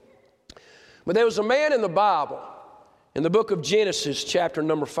But there was a man in the Bible, in the book of Genesis, chapter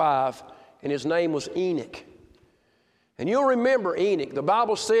number 5, and his name was Enoch. And you'll remember Enoch. The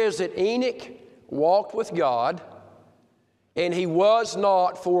Bible says that Enoch walked with God, and he was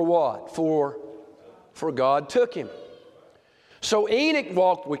not for what? For God took him. So Enoch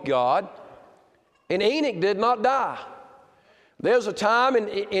walked with God, and Enoch did not die. There's a time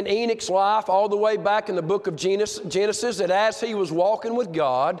in Enoch's life, all the way back in the book of Genesis, that as he was walking with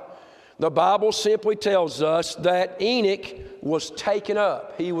God, the Bible simply tells us that Enoch was taken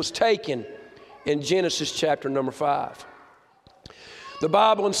up. He was taken in Genesis chapter number 5. The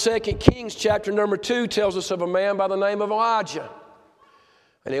Bible in 2 Kings chapter number 2 tells us of a man by the name of Elijah.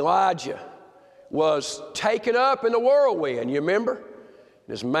 And Elijah was taken up in the whirlwind, you remember?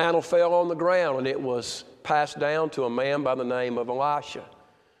 His mantle fell on the ground, and it was passed down to a man by the name of Elisha.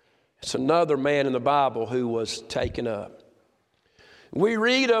 It's another man in the Bible who was taken up. We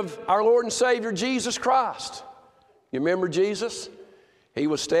read of our Lord and Savior Jesus Christ. You remember Jesus? He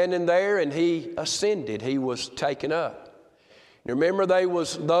was standing there and he ascended. He was taken up. You remember there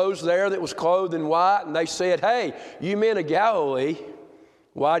was those there that was clothed in white, and they said, "Hey, you men of Galilee,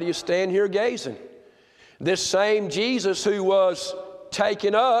 why do you stand here gazing?" This same Jesus who was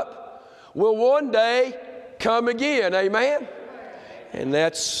taken up will one day come again. Amen? And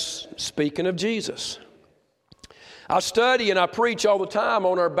that's speaking of Jesus. I study and I preach all the time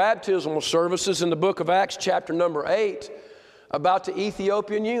on our baptismal services in the book of Acts chapter number 8 about the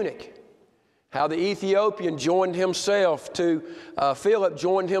Ethiopian eunuch. How the Ethiopian joined himself to, Philip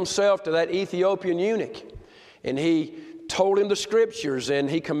joined himself to that Ethiopian eunuch. And he told him the scriptures, and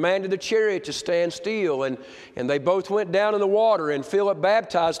he commanded the chariot to stand still, and they both went down in the water, and Philip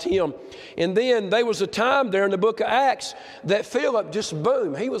baptized him. And then there was a time there in the book of Acts that Philip just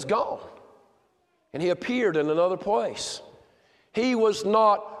boom, he was gone. And he appeared in another place. He was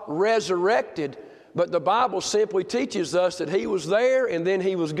not resurrected, but the Bible simply teaches us that he was there, and then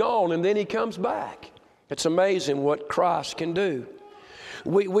he was gone, and then he comes back. It's amazing what Christ can do.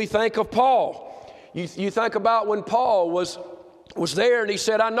 We think of Paul. You think about when Paul was there and he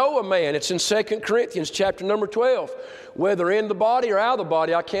said, "I know a man." It's in 2 Corinthians chapter number 12. Whether in the body or out of the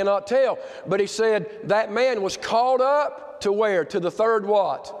body, I cannot tell. But he said that man was called up to where? To the third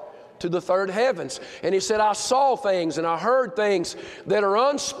what? To the third heavens. And he said, "I saw things and I heard things that are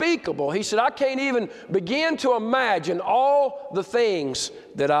unspeakable." He said, "I can't even begin to imagine all the things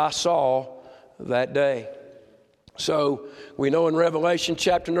that I saw that day." So we know in Revelation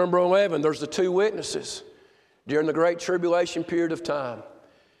chapter number 11, there's the two witnesses during the great tribulation period of time.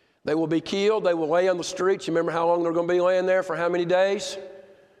 They will be killed. They will lay on the streets. You remember how long they're going to be laying there? For how many days?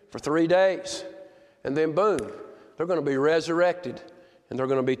 For 3 days. And then boom, they're going to be resurrected and they're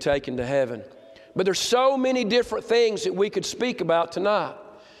going to be taken to heaven. But there's so many different things that we could speak about tonight.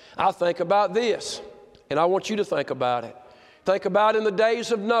 I think about this, and I want you to think about it. Think about in the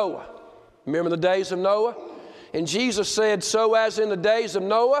days of Noah. Remember the days of Noah? And Jesus said, "So as in the days of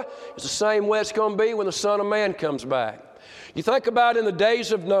Noah, it's the same way it's going to be when the Son of Man comes back." You think about in the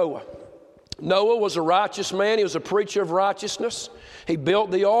days of Noah. Noah was a righteous man. He was a preacher of righteousness. He built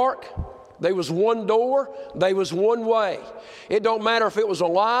the ark. There was one door. There was one way. It don't matter if it was a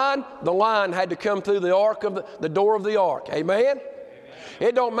lion. The lion had to come through the ark of the door of the ark. Amen?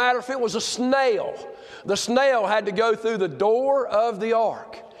 It don't matter if it was a snail. The snail had to go through the door of the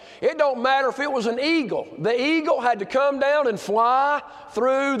ark. It don't matter if it was an eagle. The eagle had to come down and fly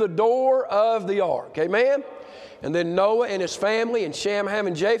through the door of the ark. Amen? And then Noah and his family and Shem, Ham,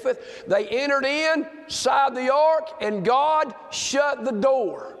 and Japheth, they entered inside the ark, and God shut the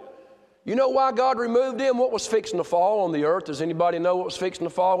door. You know why God removed them? What was fixing to fall on the earth? Does anybody know what was fixing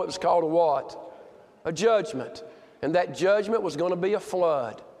to fall? It was called a what? A judgment. And that judgment was going to be a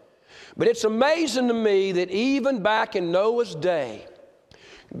flood. But it's amazing to me that even back in Noah's day,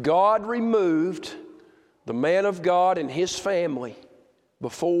 God removed the man of God and his family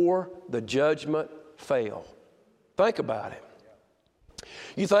before the judgment fell. Think about it.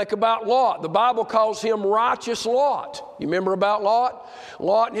 You think about Lot. The Bible calls him righteous Lot. You remember about Lot?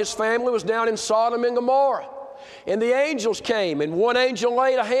 Lot and his family was down in Sodom and Gomorrah. And the angels came, and one angel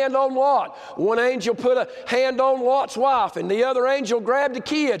laid a hand on Lot. One angel put a hand on Lot's wife, and the other angel grabbed the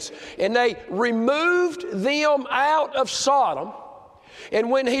kids, and they removed them out of Sodom.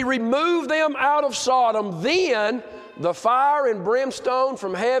 And when he removed them out of Sodom, then the fire and brimstone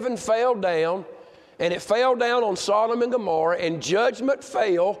from heaven fell down, and it fell down on Sodom and Gomorrah, and judgment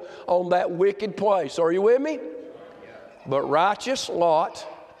fell on that wicked place. Are you with me? But righteous Lot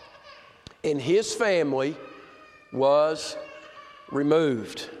and his family was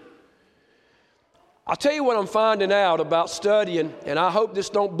removed. I'll tell you what I'm finding out about studying, and I hope this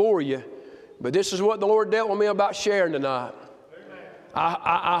don't bore you. But this is what the Lord dealt with me about sharing tonight.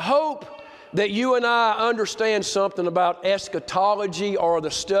 I hope that you and I understand something about eschatology, or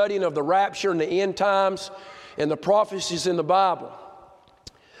the studying of the rapture and the end times and the prophecies in the Bible.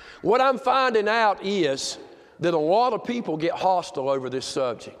 What I'm finding out is that a lot of people get hostile over this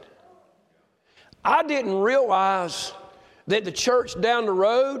subject. I didn't realize that the church down the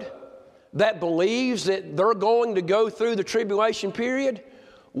road that believes that they're going to go through the tribulation period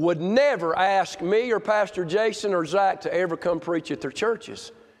would never ask me or Pastor Jason or Zach to ever come preach at their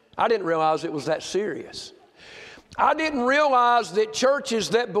churches. I didn't realize it was that serious. I didn't realize that churches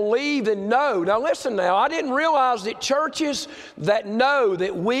that believe and know, now listen now, I didn't realize that churches that know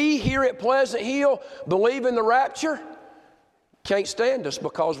that we here at Pleasant Hill believe in the rapture can't stand us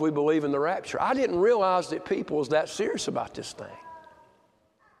because we believe in the rapture. I didn't realize that people was that serious about this thing.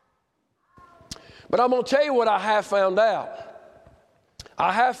 But I'm going to tell you what I have found out.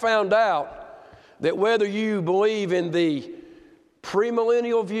 I have found out that whether you believe in the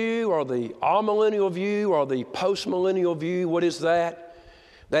premillennial view or the amillennial view or the postmillennial view, what is that?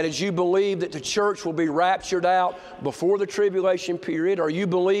 That is, you believe that the church will be raptured out before the tribulation period, or you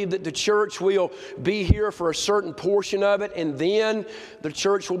believe that the church will be here for a certain portion of it and then the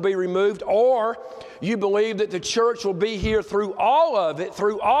church will be removed, or you believe that the church will be here through all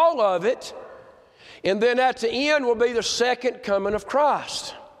of it, and then at the end will be the second coming of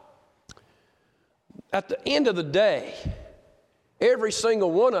Christ. At the end of the day, every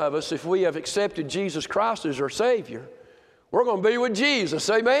single one of us, if we have accepted Jesus Christ as our Savior, we're going to be with Jesus.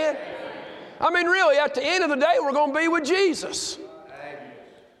 Amen? I mean, really, at the end of the day, we're going to be with Jesus.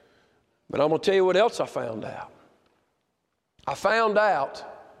 But I'm going to tell you what else I found out. I found out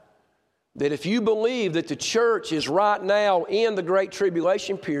that if you believe that the church is right now in the Great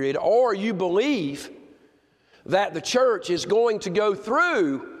Tribulation period, or you believe that the church is going to go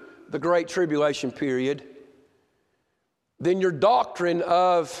through the Great Tribulation period, then your doctrine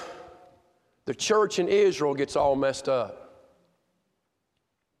of the church in Israel gets all messed up.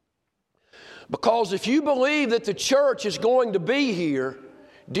 Because if you believe that the church is going to be here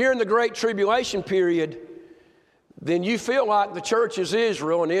during the Great Tribulation period, then you feel like the church is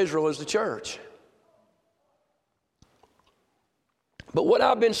Israel and Israel is the church. But what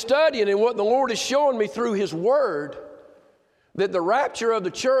I've been studying and what the Lord is showing me through His Word, that the rapture of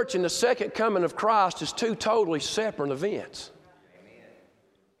the church and the second coming of Christ is two totally separate events. Amen.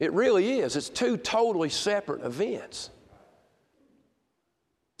 It really is. It's two totally separate events.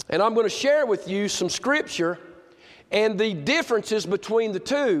 And I'm going to share with you some scripture and the differences between the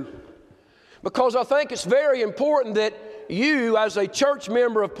two, because I think it's very important that you, as a church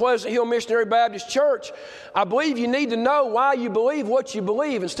member of Pleasant Hill Missionary Baptist Church, I believe you need to know why you believe what you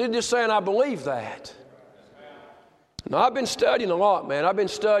believe instead of just saying, I believe that. Now, I've been studying a lot, man. I've been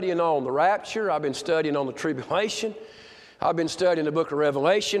studying on the rapture. I've been studying on the tribulation. I've been studying the book of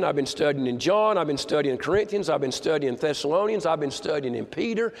Revelation. I've been studying in John. I've been studying Corinthians. I've been studying Thessalonians. I've been studying in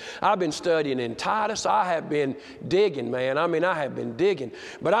Peter. I've been studying in Titus. I have been digging, man. I mean, I have been digging.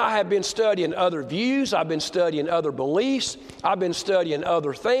 But I have been studying other views. I've been studying other beliefs. I've been studying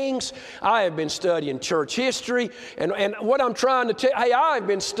other things. I have been studying church history. And what I'm trying to tell, hey, I have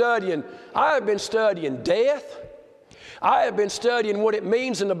been studying death. I have been studying what it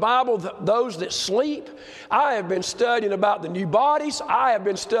means in the Bible, those that sleep. I have been studying about the new bodies. I have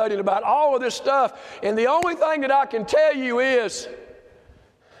been studying about all of this stuff. And the only thing that I can tell you is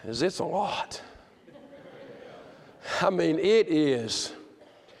it's a lot. I mean, it is,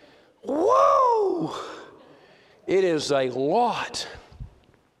 whoa! It is a lot.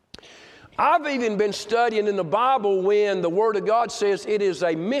 I've even been studying in the Bible when the Word of God says it is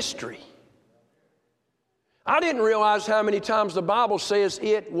a mystery. I didn't realize how many times the Bible says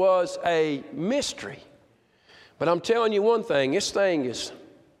it was a mystery. But I'm telling you one thing, this thing is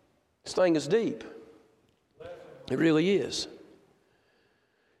deep. It really is.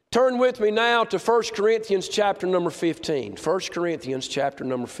 Turn with me now to 1 Corinthians chapter number 15. 1 Corinthians chapter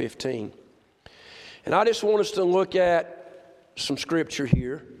number 15. And I just want us to look at some scripture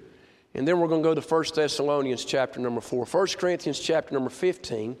here. And then we're going to go to 1 Thessalonians chapter number 4. 1 Corinthians chapter number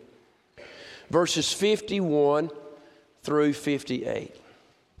 15. Verses 51 through 58.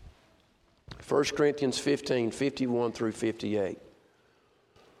 1 Corinthians 15, 51 through 58.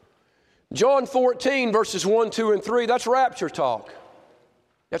 John 14, verses 1, 2, and 3, that's rapture talk.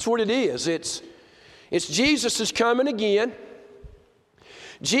 That's what it is. It's Jesus is coming again.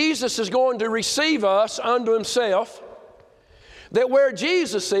 Jesus is going to receive us unto Himself. That where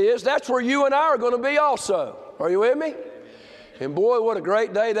Jesus is, that's where you and I are going to be also. Are you with me? And boy, what a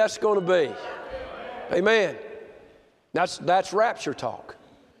great day that's going to be. Amen. That's rapture talk.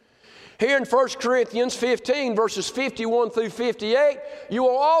 Here in 1 Corinthians 15, verses 51 through 58, you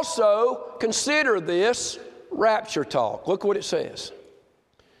will also consider this rapture talk. Look what it says.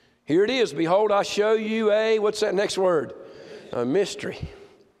 Here it is. Behold, I show you what's that next word? A mystery.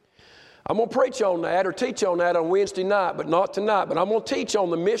 I'm going to preach on that or teach on that on Wednesday night, but not tonight. But I'm going to teach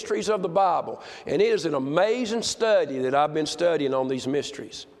on the mysteries of the Bible. And it is an amazing study that I've been studying on these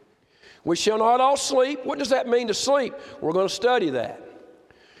mysteries. We shall not all sleep. What does that mean to sleep? We're going to study that.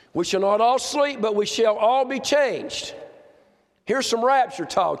 We shall not all sleep, but we shall all be changed. Here's some rapture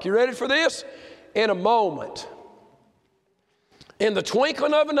talk. You ready for this? In a moment, in the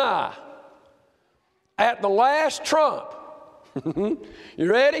twinkling of an eye, at the last trump. You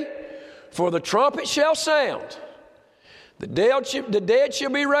ready? For the trumpet shall sound. The dead shall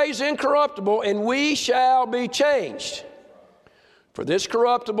be raised incorruptible, and we shall be changed. For this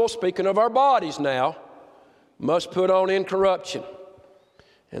corruptible, speaking of our bodies now, must put on incorruption.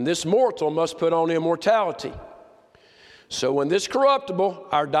 And this mortal must put on immortality. So when this corruptible,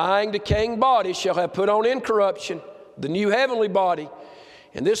 our dying, decaying body, shall have put on incorruption, the new heavenly body,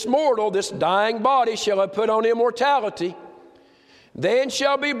 and this mortal, this dying body, shall have put on immortality, then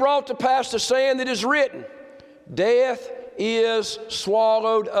shall be brought to pass the saying that is written, death is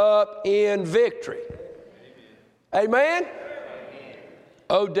swallowed up in victory. Amen? Amen?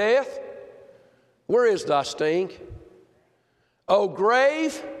 O death, where is thy sting? O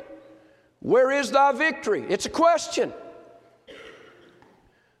grave, where is thy victory? It's a question.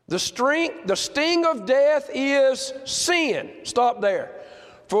 The sting of death is sin. Stop there.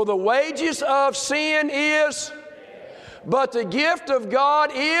 For the wages of sin is, but the gift of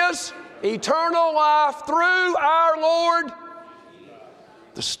God is eternal life through our Lord.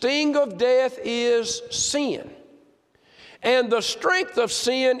 The sting of death is sin. And the strength of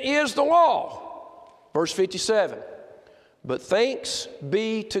sin is the law. Verse 57. But thanks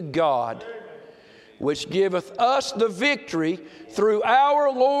be to God, which giveth us the victory through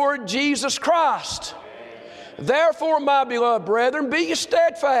our Lord Jesus Christ. Therefore, my beloved brethren, be ye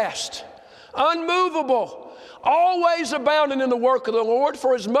steadfast, unmovable, always abounding in the work of the Lord,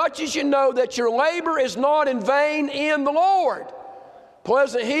 for as much as you know that your labor is not in vain in the Lord.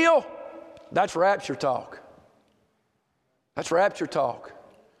 Pleasant Hill, that's rapture talk. That's rapture talk.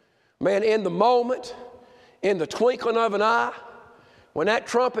 Man, in the moment, in the twinkling of an eye, when that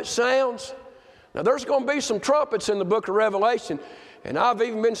trumpet sounds. Now, there's going to be some trumpets in the book of Revelation, and I've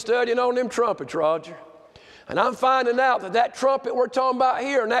even been studying on them trumpets, Roger. And I'm finding out that trumpet we're talking about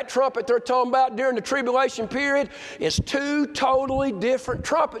here and that trumpet they're talking about during the tribulation period is two totally different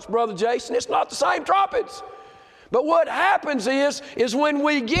trumpets, Brother Jason. It's not the same trumpets. But what happens is when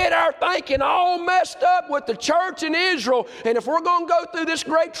we get our thinking all messed up with the church in Israel, and if we're going to go through this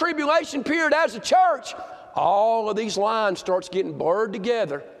great tribulation period as a church, all of these lines starts getting blurred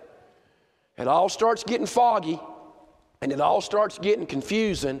together. It all starts getting foggy, and it all starts getting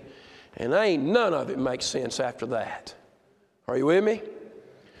confusing, and none of it makes sense after that. Are you with me?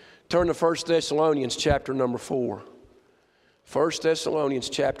 Turn to 1 Thessalonians chapter number 4. 1 Thessalonians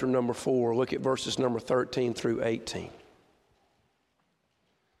chapter number 4. Look at verses number 13 through 18.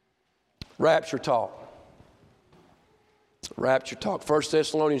 Rapture talk. Rapture talk. 1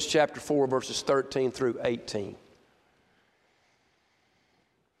 Thessalonians chapter 4, verses 13 through 18.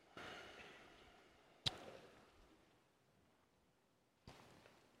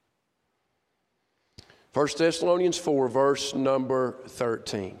 First Thessalonians 4, verse number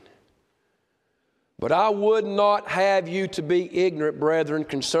 13. But I would not have you to be ignorant, brethren,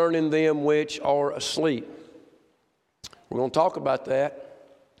 concerning them which are asleep. We're going to talk about that.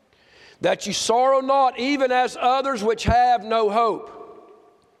 That you sorrow not, even as others which have no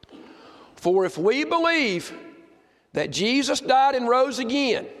hope. For if we believe that Jesus died and rose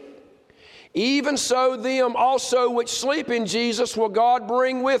again, even so them also which sleep in Jesus will God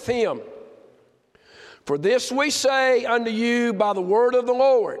bring with him. For this we say unto you by the word of the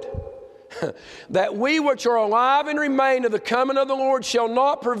Lord, that we which are alive and remain of the coming of the Lord shall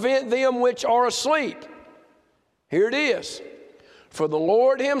not prevent them which are asleep. Here it is. For the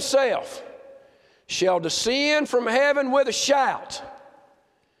Lord himself shall descend from heaven with a shout,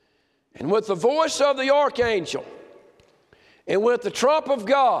 and with the voice of the archangel, and with the trump of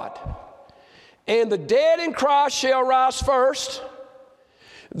God, and the dead in Christ shall rise first.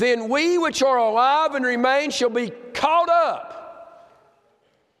 Then we which are alive and remain shall be caught up.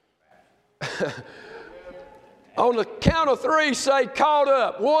 On the count of three, say caught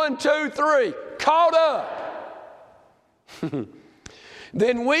up. 1, 2, 3. Caught up.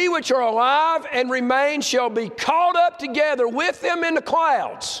 Then we which are alive and remain shall be caught up together with them in the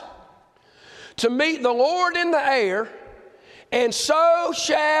clouds to meet the Lord in the air, and so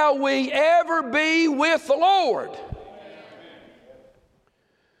shall we ever be with the Lord.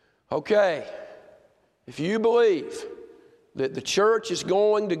 Okay, if you believe that the church is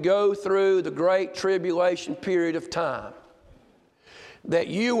going to go through the great tribulation period of time, that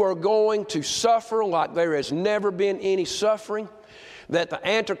you are going to suffer like there has never been any suffering, that the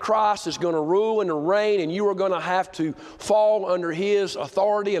Antichrist is going to rule and reign, and you are going to have to fall under his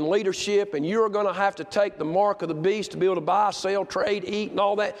authority and leadership, and you are going to have to take the mark of the beast to be able to buy, sell, trade, eat, and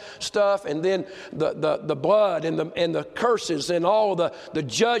all that stuff, and then the blood and the curses and all the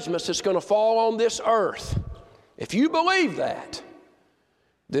judgments that's going to fall on this earth. If you believe that,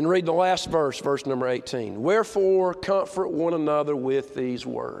 then read the last verse, verse number 18. Wherefore comfort one another with these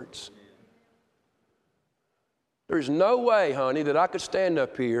words. There's no way, honey, that I could stand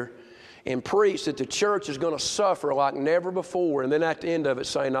up here and preach that the church is going to suffer like never before, and then at the end of it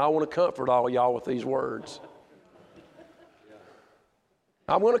saying, I want to comfort all of y'all with these words.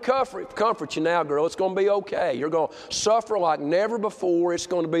 I'm going to comfort you now, girl. It's going to be okay. You're going to suffer like never before. It's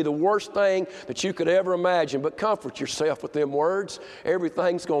going to be the worst thing that you could ever imagine, but comfort yourself with them words.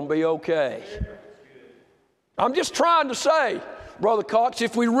 Everything's going to be okay. I'm just trying to say, Brother Cox,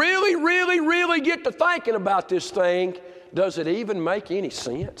 if we really, really, really get to thinking about this thing, does it even make any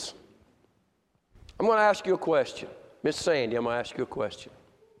sense? I'm going to ask you a question. Miss Sandy, I'm going to ask you a question.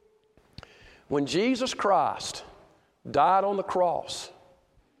 When Jesus Christ died on the cross,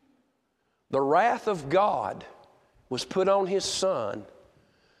 the wrath of God was put on His Son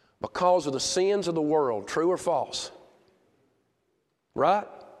because of the sins of the world. True or false? Right?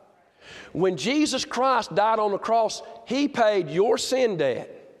 When Jesus Christ died on the cross, He paid your sin debt,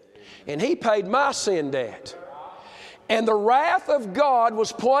 and He paid my sin debt. And the wrath of God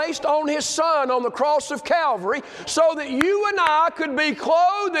was placed on His Son on the cross of Calvary so that you and I could be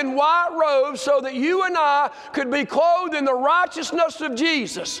clothed in white robes, so that you and I could be clothed in the righteousness of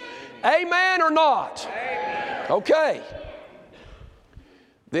Jesus. Amen or not? Amen. Okay.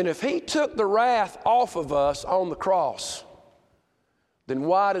 Then if He took the wrath off of us on the cross, then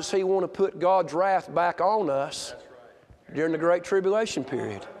why does He want to put God's wrath back on us during the Great Tribulation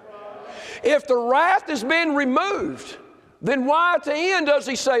period? If the wrath has been removed, then why at the end does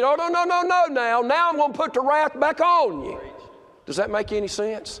He say, oh, no, now I'm going to put the wrath back on you? Does that make any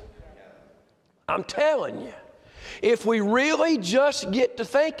sense? I'm telling you, if we really just get to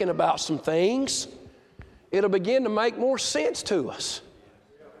thinking about some things, it'll begin to make more sense to us.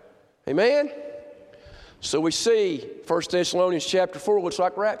 Amen? So we see 1 Thessalonians chapter 4 looks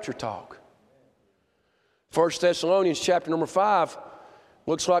like rapture talk. 1 Thessalonians chapter number 5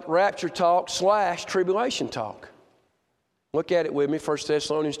 looks like rapture talk / tribulation talk. Look at it with me, 1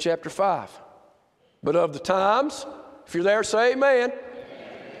 Thessalonians chapter 5. But of the times, if you're there, say amen.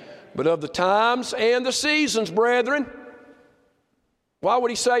 But of the times and the seasons, brethren. Why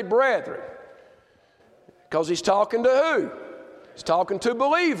would he say brethren? Because he's talking to who? He's talking to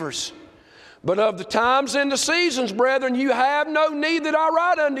believers. But of the times and the seasons, brethren, you have no need that I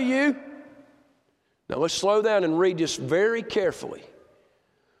write unto you. Now let's slow down and read this very carefully.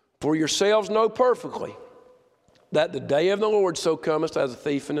 For yourselves know perfectly that the day of the Lord so cometh as a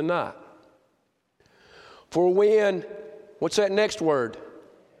thief in the night. For when, what's that next word?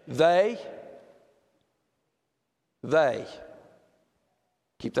 They.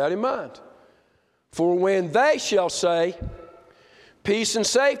 Keep that in mind. For when they shall say, peace and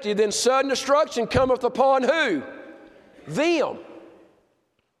safety, then sudden destruction cometh upon who? Them.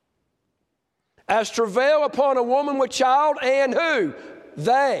 As travail upon a woman with child, and who?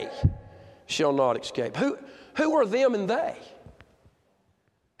 They shall not escape. Who are them and they?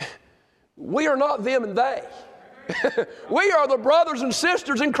 We are not them and they. We are the brothers and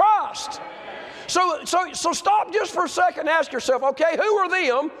sisters in Christ. So stop just for a second and ask yourself, okay, who are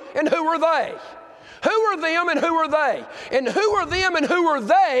them and who are they? Who are them and who are they? And who are them and who are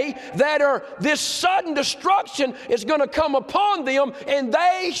they that are this sudden destruction is going to come upon them, and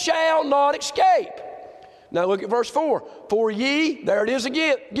they shall not escape? Now look at verse 4. For ye, there it is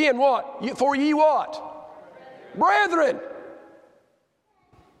again. Again, what? For ye what? Brethren.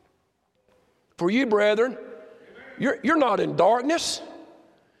 For you, brethren, you're not in darkness,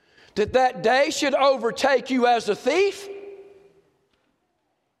 that day should overtake you as a thief.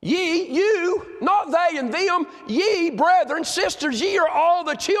 Ye, you, not they and them, ye, brethren, sisters, ye are all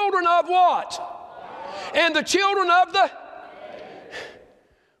the children of what? And the children of the?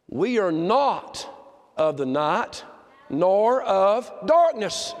 We are not of the night, nor of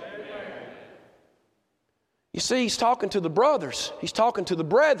darkness. You see, he's talking to the brothers. He's talking to the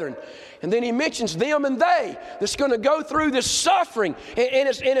brethren. And then he mentions them and they that's going to go through this suffering. And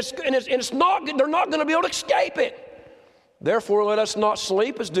they're not going to be able to escape it. Therefore let us not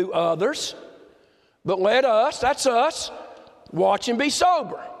sleep as do others, but let us, that's us, watch and be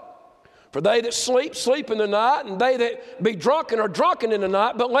sober. For they that sleep, sleep in the night, and they that be drunken are drunken in the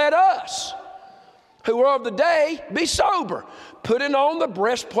night. But let us, who are of the day, be sober, putting on the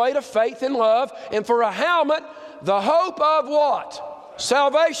breastplate of faith and love, and for a helmet, the hope of what?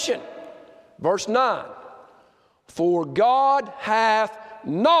 Salvation. Verse 9. For God hath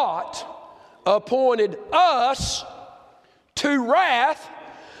not appointed us to wrath,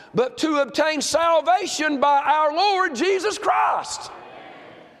 but to obtain salvation by our Lord Jesus Christ.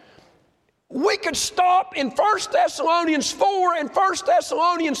 We could stop in 1 Thessalonians 4 and 1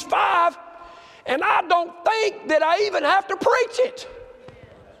 Thessalonians 5, and I don't think that I even have to preach it.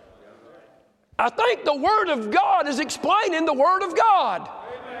 I think the Word of God is explaining the Word of God.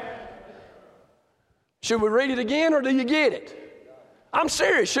 Should we read it again, or do you get it? I'm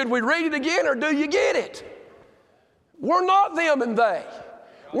serious. Should we read it again, or do you get it? We're not them and they.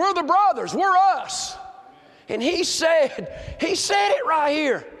 We're the brothers. We're us. And he said it right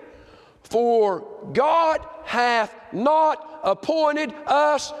here. For God hath not appointed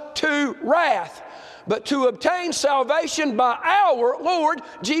us to wrath, but to obtain salvation by our Lord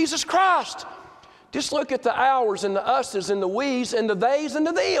Jesus Christ. Just look at the ours and the us's and the we's and the they's and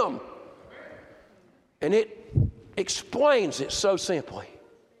the them. And it explains it so simply.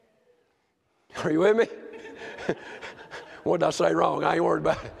 Are you with me? What did I say wrong? I ain't worried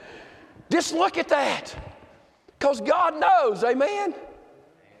about it. Just look at that. Because God knows, amen?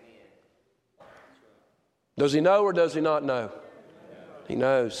 Does he know or does he not know? He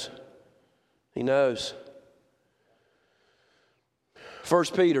knows. He knows. 1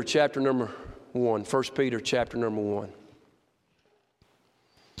 Peter chapter number 1. 1 Peter chapter number 1.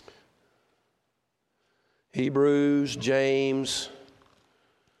 Hebrews, James,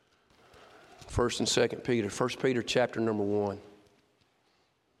 1 and 2 Peter. 1 Peter chapter number 1.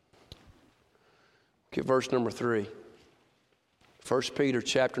 Look at verse number 3. 1 Peter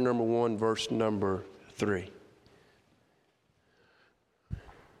chapter number 1, verse number 3.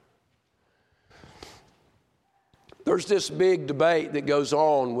 There's this big debate that goes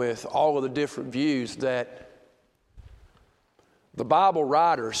on with all of the different views that the Bible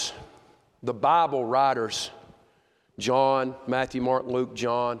writers, John, Matthew, Mark, Luke,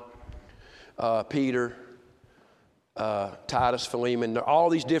 John, Peter, Titus, Philemon, all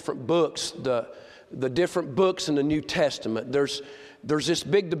these different books, the different books in the New Testament. There's this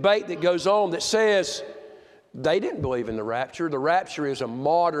big debate that goes on that says they didn't believe in the rapture. The rapture is a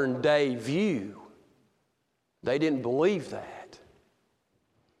modern day view. They didn't believe that.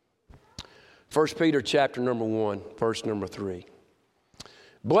 1 Peter chapter number 1, verse number 3.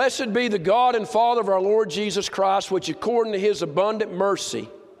 Blessed be the God and Father of our Lord Jesus Christ, which according to his abundant mercy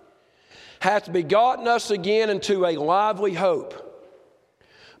hath begotten us again into a lively hope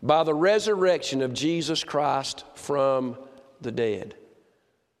by the resurrection of Jesus Christ from the dead.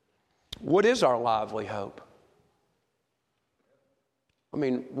 What is our lively hope? I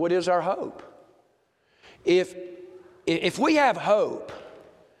mean, what is our hope? If we have hope,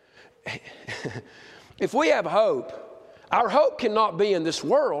 our hope cannot be in this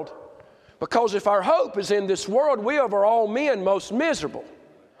world, because if our hope is in this world, we are of all men most miserable.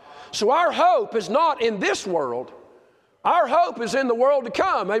 So our hope is not in this world. Our hope is in the world to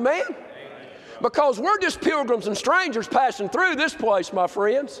come. Amen? Because we're just pilgrims and strangers passing through this place, my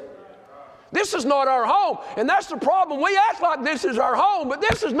friends. This is not our home. And that's the problem. We act like this is our home, but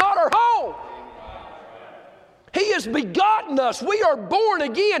this is not our home. He has begotten us. We are born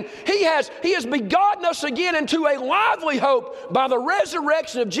again. He has begotten us again into a lively hope by the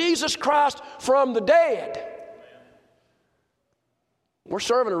resurrection of Jesus Christ from the dead. We're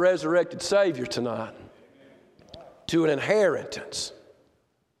serving a resurrected Savior tonight to an inheritance.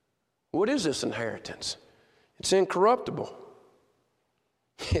 What is this inheritance? It's incorruptible.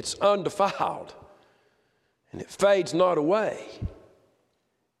 It's undefiled. And it fades not away.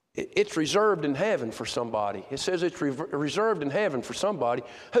 It's reserved in heaven for somebody. It says it's reserved in heaven for somebody.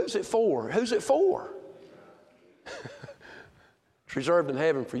 Who's it for? Who's it for? It's reserved in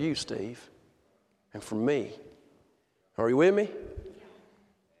heaven for you, Steve, and for me. Are you with me?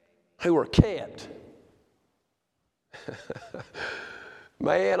 Who are kept.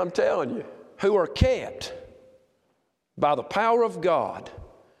 Man, I'm telling you, who are kept by the power of God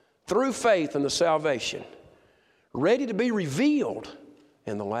through faith in the salvation, ready to be revealed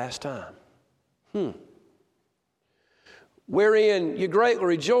in the last time. Wherein you greatly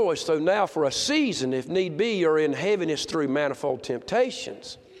rejoice, though now for a season, if need be, are in heaviness through manifold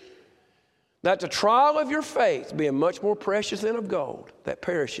temptations, that the trial of your faith, being much more precious than of gold that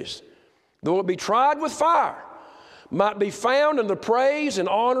perishes, though it be tried with fire, might be found in the praise and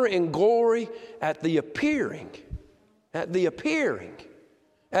honor and glory at the appearing of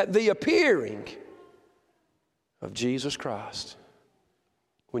Jesus Christ.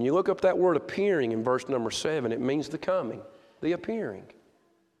 When you look up that word appearing in verse number 7, it means the coming, the appearing.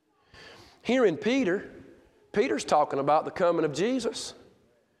 Here in Peter's talking about the coming of Jesus.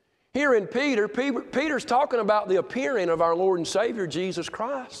 Here in Peter's talking about the appearing of our Lord and Savior, Jesus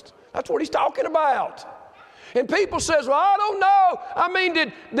Christ. That's what he's talking about. And people says, well, I don't know. I mean,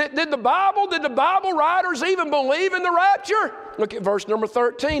 did the Bible writers even believe in the rapture? Look at verse number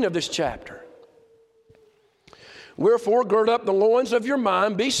 13 of this chapter. Wherefore, gird up the loins of your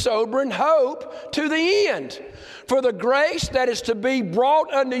mind, be sober, and hope to the end for the grace that is to be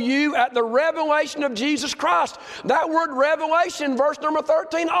brought unto you at the revelation of Jesus Christ. That word revelation, verse number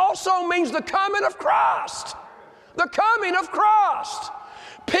 13, also means the coming of Christ. The coming of Christ.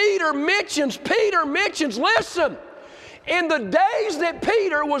 Peter mentions, listen, in the days that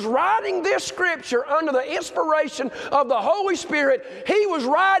Peter was writing this scripture under the inspiration of the Holy Spirit, he was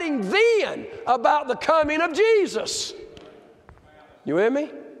writing then about the coming of Jesus. You with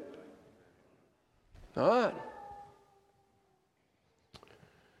me? All right.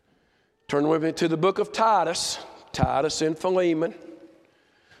 Turn with me to the book of Titus. Titus and Philemon.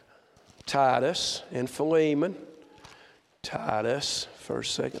 Titus and Philemon. Titus,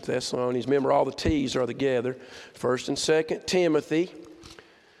 1st, 2nd Thessalonians. Remember, all the T's are together. 1st and 2nd Timothy.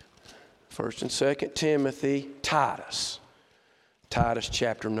 1st and 2nd Timothy. Titus. Titus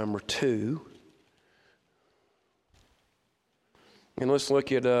chapter number 2. And let's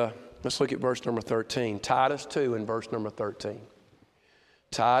look at verse number 13. Titus 2 and verse number 13.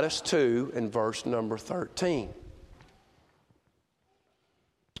 Titus 2 and verse number 13.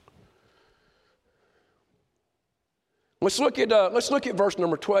 Let's look at verse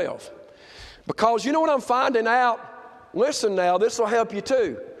number 12. Because you know what I'm finding out? Listen now, this will help you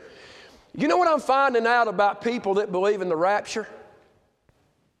too. You know what I'm finding out about people that believe in the rapture?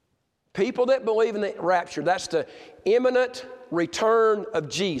 People that believe in the rapture, that's the imminent return of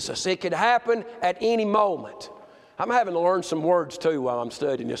Jesus. It could happen at any moment. I'm having to learn some words too while I'm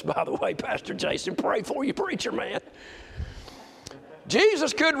studying this, by the way, Pastor Jason. Pray for you, preacher man.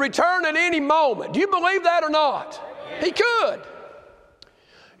 Jesus could return at any moment. Do you believe that or not? He could.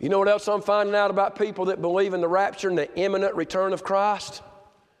 You know what else I'm finding out about people that believe in the rapture and the imminent return of Christ?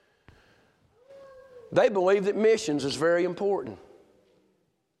 They believe that missions is very important.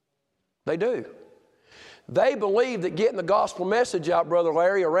 They do. They believe that getting the gospel message out, Brother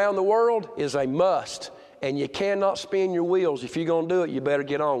Larry, around the world is a must. And you cannot spin your wheels. If you're going to do it, you better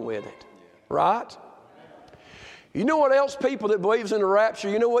get on with it. Right? You know what else people that believes in the rapture,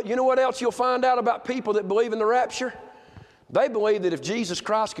 you know what else you'll find out about people that believe in the rapture? They believe that if Jesus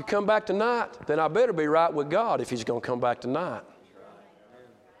Christ could come back tonight, then I better be right with God if he's going to come back tonight.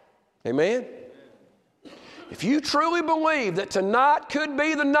 Amen? If you truly believe that tonight could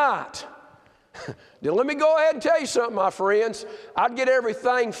be the night, then let me go ahead and tell you something, my friends. I'd get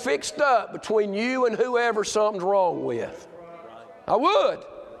everything fixed up between you and whoever something's wrong with. I would.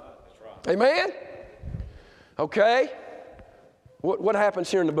 Amen? Okay? What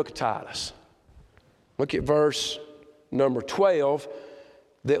happens here in the book of Titus? Look at verse number 12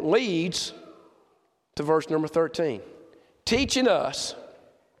 that leads to verse number 13. Teaching us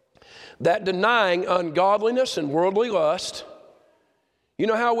that denying ungodliness and worldly lust, you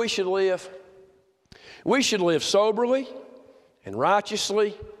know how we should live? We should live soberly and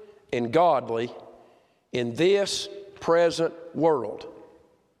righteously and godly in this present world.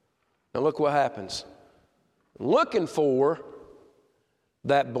 Now look what happens. Looking for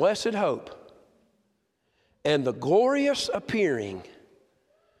that blessed hope and the glorious appearing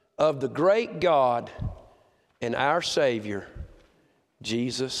of the great God and our Savior,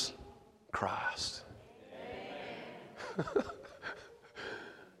 Jesus Christ.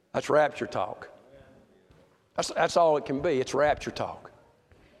 That's rapture talk. That's all it can be. It's rapture talk.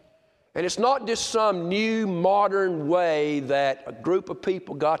 And it's not just some new modern way that a group of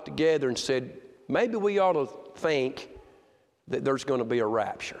people got together and said, maybe we ought to think that there's going to be a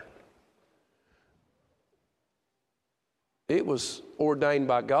rapture. It was ordained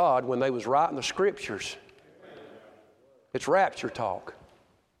by God when they was writing the scriptures. It's rapture talk.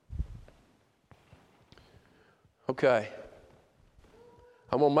 Okay.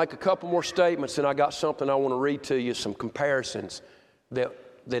 I'm going to make a couple more statements, and I got something I want to read to you, some comparisons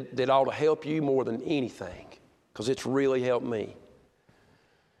that ought to help you more than anything, because it's really helped me.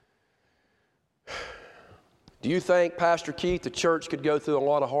 Do you think, Pastor Keith, the church could go through a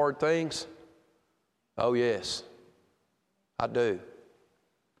lot of hard things? Oh, yes. I do.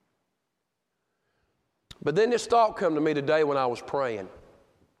 But then this thought come to me today when I was praying.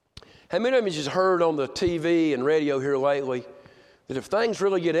 How many of you just heard on the TV and radio here lately that if things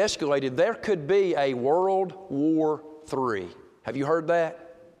really get escalated, there could be a World War III? Have you heard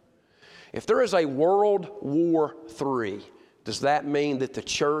that? If there is a World War III, does that mean that the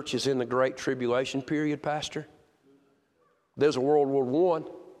church is in the Great Tribulation period, Pastor? There's a World War I.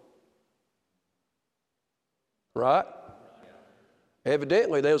 Right?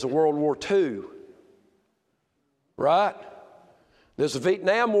 Evidently, there's a World War II. Right? There's the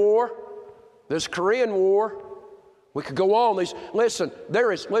Vietnam War. There's the Korean War. We could go on. Listen,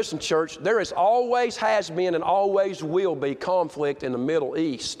 church, there is always has been and always will be conflict in the Middle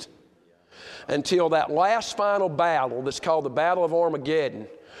East until that last final battle that's called the Battle of Armageddon,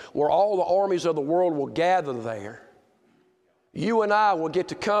 where all the armies of the world will gather there. You and I will get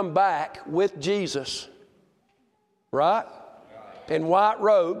to come back with Jesus, right? In white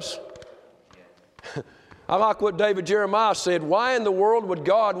robes. I like what David Jeremiah said. Why in the world would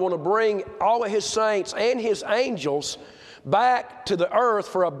God want to bring all of His saints and His angels back to the earth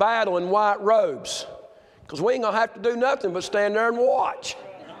for a battle in white robes? Because we ain't going to have to do nothing but stand there and watch.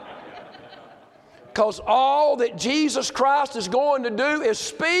 Because all that Jesus Christ is going to do is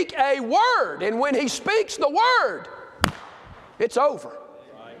speak a word. And when He speaks the word, it's over.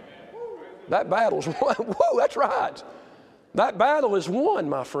 That battle's won. Whoa, that's right. That battle is won,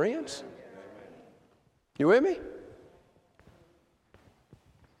 my friends. You with me?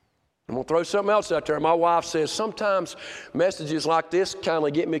 I'm going to throw something else out there. My wife says sometimes messages like this kind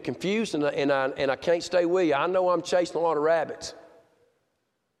of get me confused and I can't stay with you. I know I'm chasing a lot of rabbits.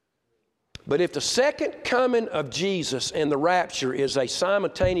 But if the second coming of Jesus and the rapture is a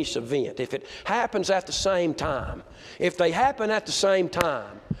simultaneous event, if it happens at the same time, if they happen at the same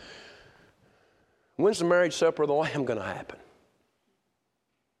time, when's the marriage supper of the Lamb going to happen?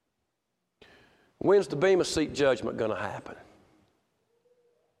 When's the Bema Seat judgment going to happen?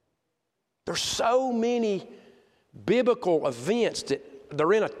 There's so many biblical events that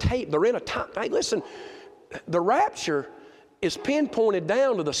they're in a time. Hey, listen, the rapture is pinpointed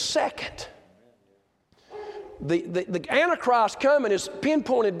down to the second. The Antichrist coming is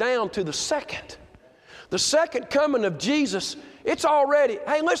pinpointed down to the second. The second coming of Jesus, it's already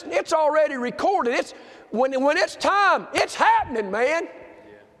recorded. It's when it's time, it's happening, man.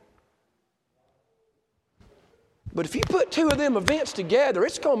 But if you put two of them events together,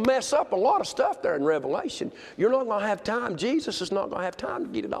 it's going to mess up a lot of stuff there in Revelation. You're not going to have time. Jesus is not going to have time to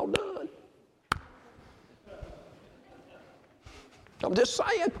get it all done. I'm just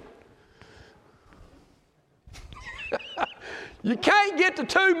saying. You can't get the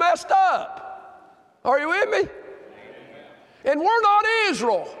two messed up. Are you with me? And we're not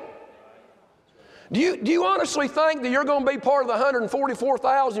Israel. Do you honestly think that you're going to be part of the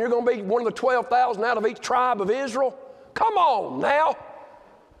 144,000? You're going to be one of the 12,000 out of each tribe of Israel? Come on now.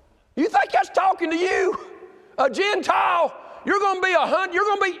 You think that's talking to you? A Gentile? You're going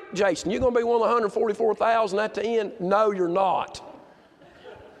to be Jason, you're going to be one of the 144,000 at the end? No, you're not.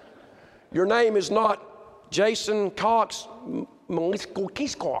 Your name is not Jason Cox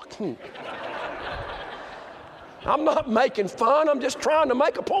Maliskokisquak. I'm not making fun. I'm just trying to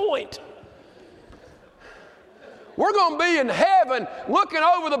make a point. We're going to be in heaven looking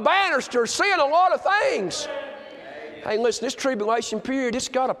over the banister, seeing a lot of things. Hey, listen, this tribulation period, it's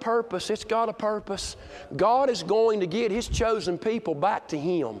got a purpose. It's got a purpose. God is going to get His chosen people back to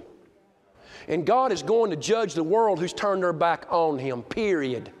Him. And God is going to judge the world who's turned their back on Him,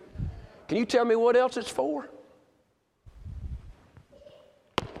 period. Can you tell me what else it's for?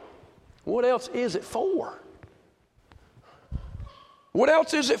 What else is it for? What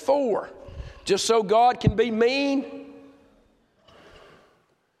else is it for? Just so God can be mean?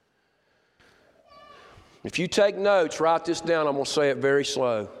 If you take notes, write this down. I'm going to say it very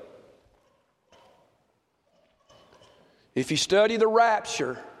slow. If you study the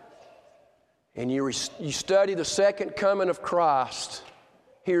rapture and you study the second coming of Christ,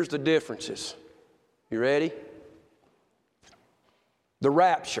 here's the differences. You ready? The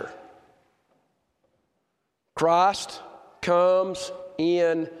rapture. Christ comes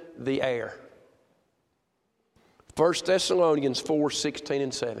in the air. 1 Thessalonians 4, 16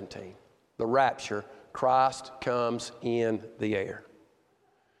 and 17. The rapture, Christ comes in the air.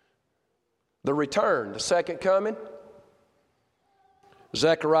 The return, the second coming,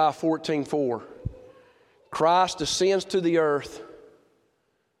 Zechariah 14:4. Christ ascends to the earth,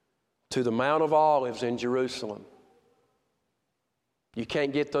 to the Mount of Olives in Jerusalem. You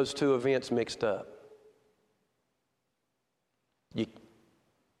can't get those two events mixed up.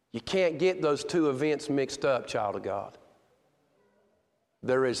 You can't get those two events mixed up, child of God.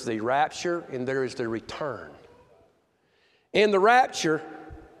 There is the rapture and there is the return. In the rapture,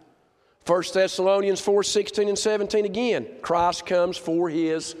 1 Thessalonians 4:16 and 17 again, Christ comes for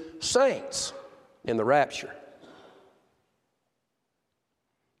His saints in the rapture.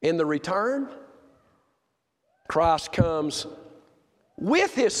 In the return, Christ comes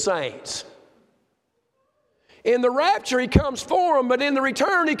with His saints. In the rapture, He comes for them, but in the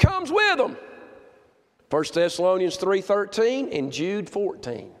return, He comes with them. 1 Thessalonians 3:13 and Jude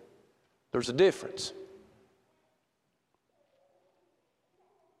 14. There's a difference.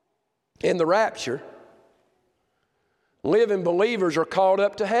 In the rapture, living believers are called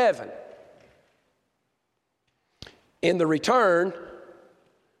up to heaven. In the return,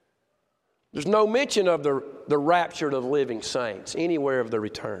 there's no mention of the rapture of living saints anywhere of the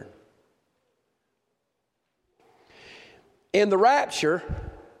return. In the rapture,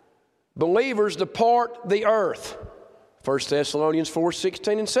 believers depart the earth. 1 Thessalonians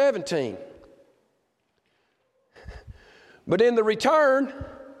 4:16 and 17. But in the return,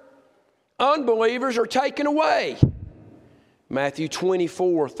 unbelievers are taken away. Matthew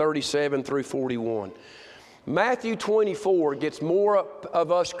 24:37 through 41. Matthew 24 gets more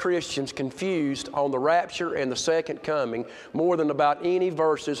of us Christians confused on the rapture and the second coming more than about any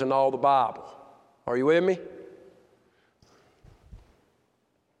verses in all the Bible. Are you with me?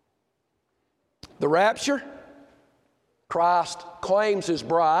 The rapture, Christ claims His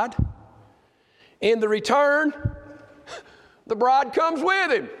bride. In the return, the bride comes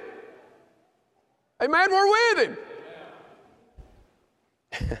with Him. Amen, we're with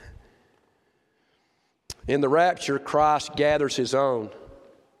Him. In the rapture, Christ gathers His own.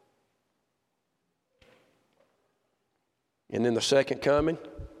 And in the second coming,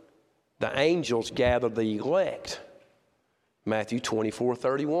 the angels gather the elect. Matthew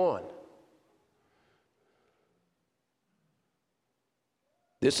 24:31.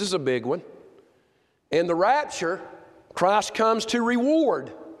 This is a big one. In the rapture, Christ comes to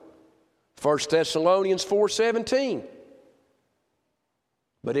reward. 1 Thessalonians 4:17.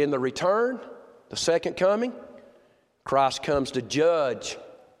 But in the return, the second coming, Christ comes to judge.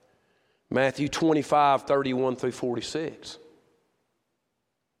 Matthew 25:31 through 46.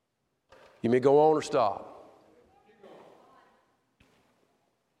 You may go on or stop.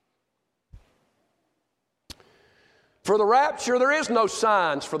 For the rapture, there is no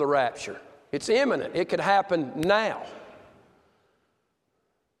signs for the rapture. It's imminent. It could happen now.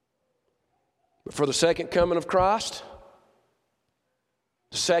 But for the second coming of Christ,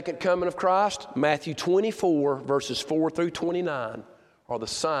 Matthew 24, verses 4 through 29, are the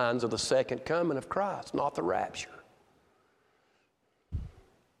signs of the second coming of Christ, not the rapture.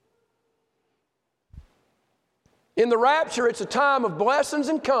 In the rapture, it's a time of blessings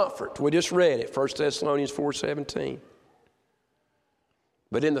and comfort. We just read it, 1 Thessalonians 4:17.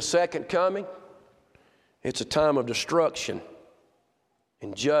 But in the second coming, it's a time of destruction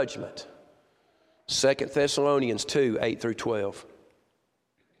and judgment. 2 Thessalonians 2:8 through 12.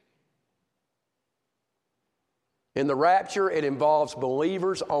 In the rapture, it involves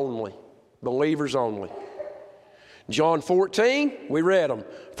believers only. Believers only. John 14, we read them.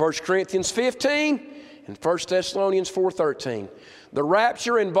 1 Corinthians 15 and 1 Thessalonians 4:13. The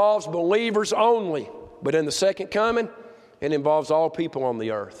rapture involves believers only, but in the second coming, it involves all people on the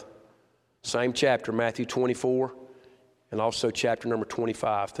earth. Same chapter, Matthew 24, and also chapter number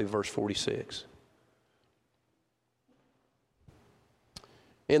 25 through verse 46.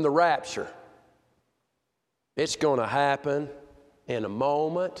 In the rapture, it's going to happen in a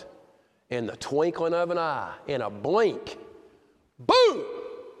moment, in the twinkling of an eye, in a blink. Boom!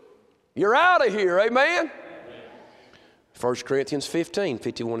 You're out of here, amen? 1 Corinthians 15,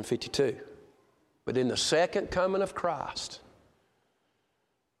 51 and 52. But in the second coming of Christ,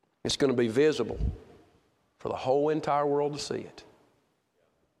 it's going to be visible for the whole entire world to see it.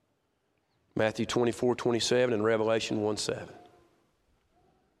 Matthew 24:27 and Revelation 1:7.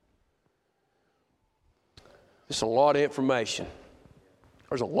 It's a lot of information.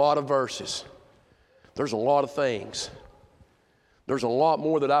 There's a lot of verses. There's a lot of things. There's a lot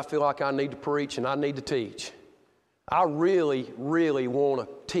more that I feel like I need to preach and I need to teach. I really, really want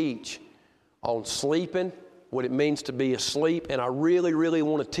to teach on sleeping, what it means to be asleep, and I really, really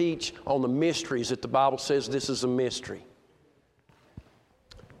want to teach on the mysteries that the Bible says this is a mystery.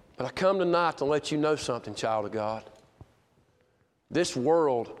 But I come tonight to let you know something, child of God. This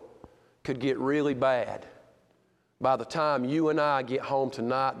world could get really bad. By the time you and I get home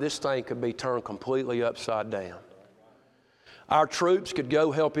tonight, this thing could be turned completely upside down. Our troops could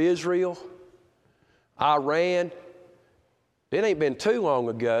go help Israel, Iran. It ain't been too long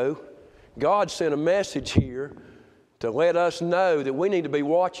ago, God sent a message here to let us know that we need to be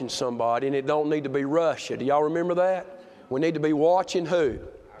watching somebody and it don't need to be Russia. Do y'all remember that? We need to be watching who?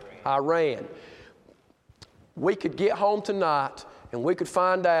 Iran. We could get home tonight and we could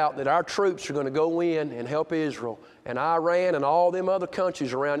find out that our troops are going to go in and help Israel, and Iran and all them other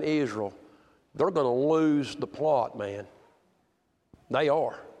countries around Israel, they're going to lose the plot, man. They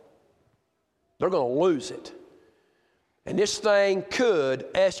are. They're going to lose it. And this thing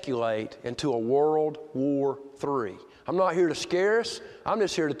could escalate into a World War III. I'm not here to scare us. I'm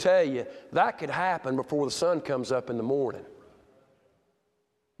just here to tell you that could happen before the sun comes up in the morning.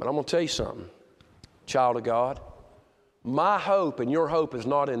 But I'm going to tell you something, child of God. My hope and your hope is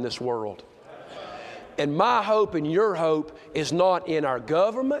not in this world. And my hope and your hope is not in our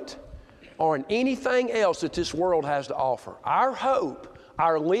government or in anything else that this world has to offer. Our hope,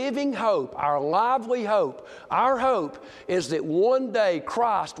 our living hope, our lively hope, our hope is that one day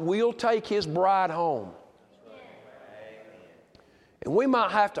Christ will take His bride home. And we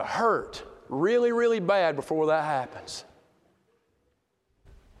might have to hurt really, really bad before that happens.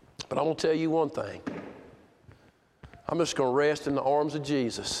 But I'm going to tell you one thing. I'm just going to rest in the arms of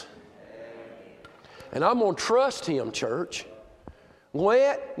Jesus. And I'm going to trust Him, church.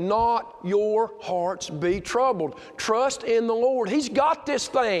 Let not your hearts be troubled. Trust in the Lord. He's got this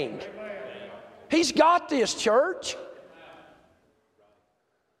thing. He's got this, church.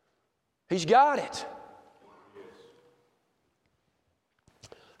 He's got it.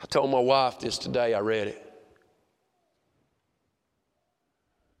 I told my wife this today. I read it.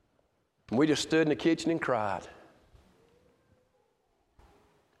 And we just stood in the kitchen and cried.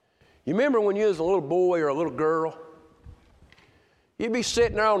 You remember when you was a little boy or a little girl? You'd be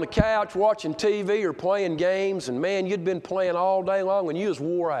sitting there on the couch watching TV or playing games, and man, you'd been playing all day long and you was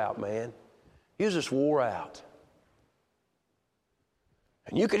wore out, man. You was just wore out.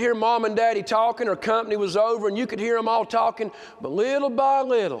 And you could hear Mom and Daddy talking, or company was over, and you could hear them all talking, but little by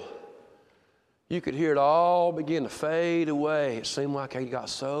little, you could hear it all begin to fade away. It seemed like it got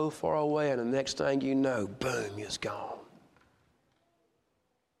so far away, and the next thing you know, boom, it's gone.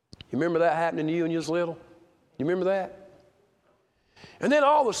 You remember that happening to you when you was little? You remember that? And then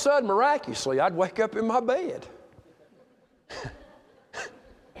all of a sudden, miraculously, I'd wake up in my bed.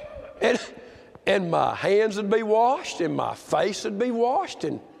 and my hands would be washed, and my face would be washed,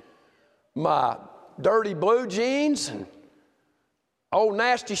 and my dirty blue jeans and old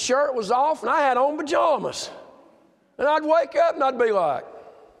nasty shirt was off, and I had on pajamas. And I'd wake up and I'd be like,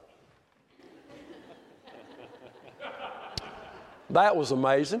 that was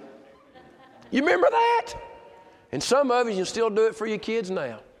amazing. You remember that? And some of you can still do it for your kids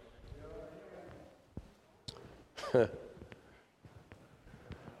now. You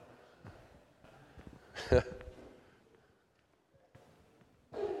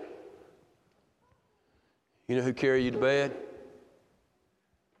know who carried you to bed?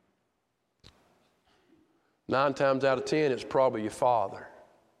 9 times out of 10, it's probably your father.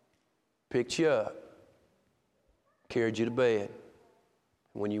 Picked you up, carried you to bed.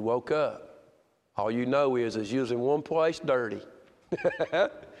 When you woke up, all you know is you was in one place dirty.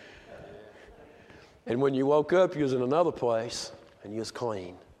 And when you woke up, you was in another place and you was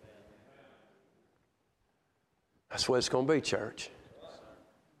clean. That's what it's going to be, church.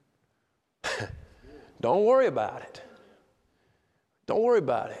 Don't worry about it. Don't worry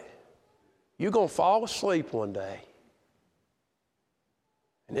about it. You're going to fall asleep one day.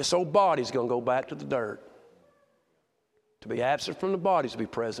 And this old body's going to go back to the dirt. To be absent from the body is to be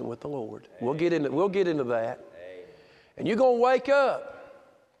present with the Lord. We'll get into that. And you're going to wake up,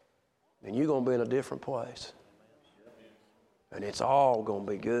 and you're going to be in a different place. And it's all going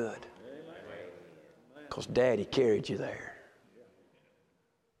to be good. Because Daddy carried you there.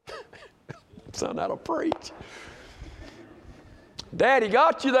 Son, that'll preach. Daddy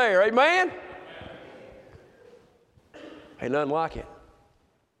got you there, amen? Ain't nothing like it.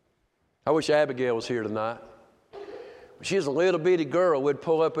 I wish Abigail was here tonight. When she was a little bitty girl, we'd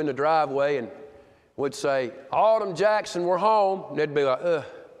pull up in the driveway and would say, Autumn, Jackson, we're home. And they'd be like,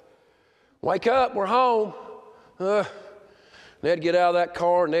 wake up, we're home. And they'd get out of that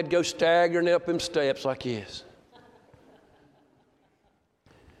car and they'd go staggering up them steps like this.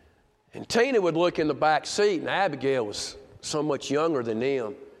 And Tina would look in the back seat, and Abigail was so much younger than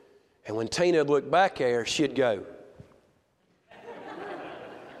them. And when Tina would look back at her, she'd go.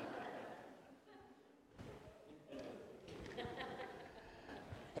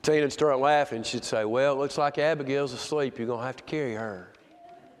 Tina would start laughing, and she'd say, well, it looks like Abigail's asleep. You're going to have to carry her.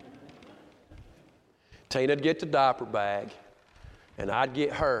 Tina'd get the diaper bag, and I'd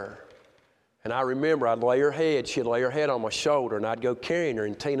get her. And I remember I'd lay her head, she'd lay her head on my shoulder, and I'd go carrying her,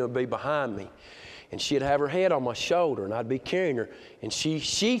 and Tina would be behind me. and she'd have her head on my shoulder, and I'd be carrying her, and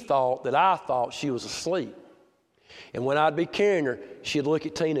she thought that I thought she was asleep. And when I'd be carrying her, she'd look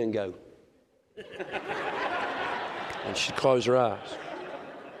at Tina and go, and she'd close her eyes.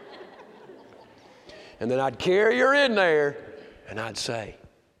 And then I'd carry her in there, and I'd say,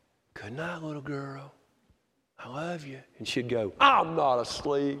 "Good night, little girl. I love you." And she'd go, "I'm not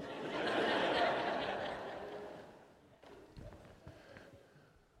asleep."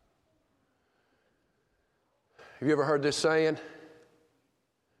 Have you ever heard this saying?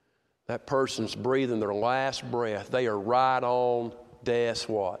 That person's breathing their last breath. They are right on death's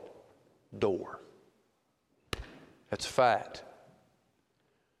what? Door. That's a fact.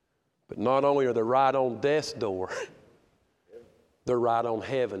 But not only are they right on death's door, they're right on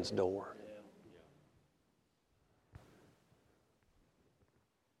heaven's door.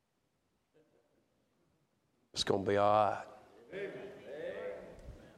 It's going to be all right.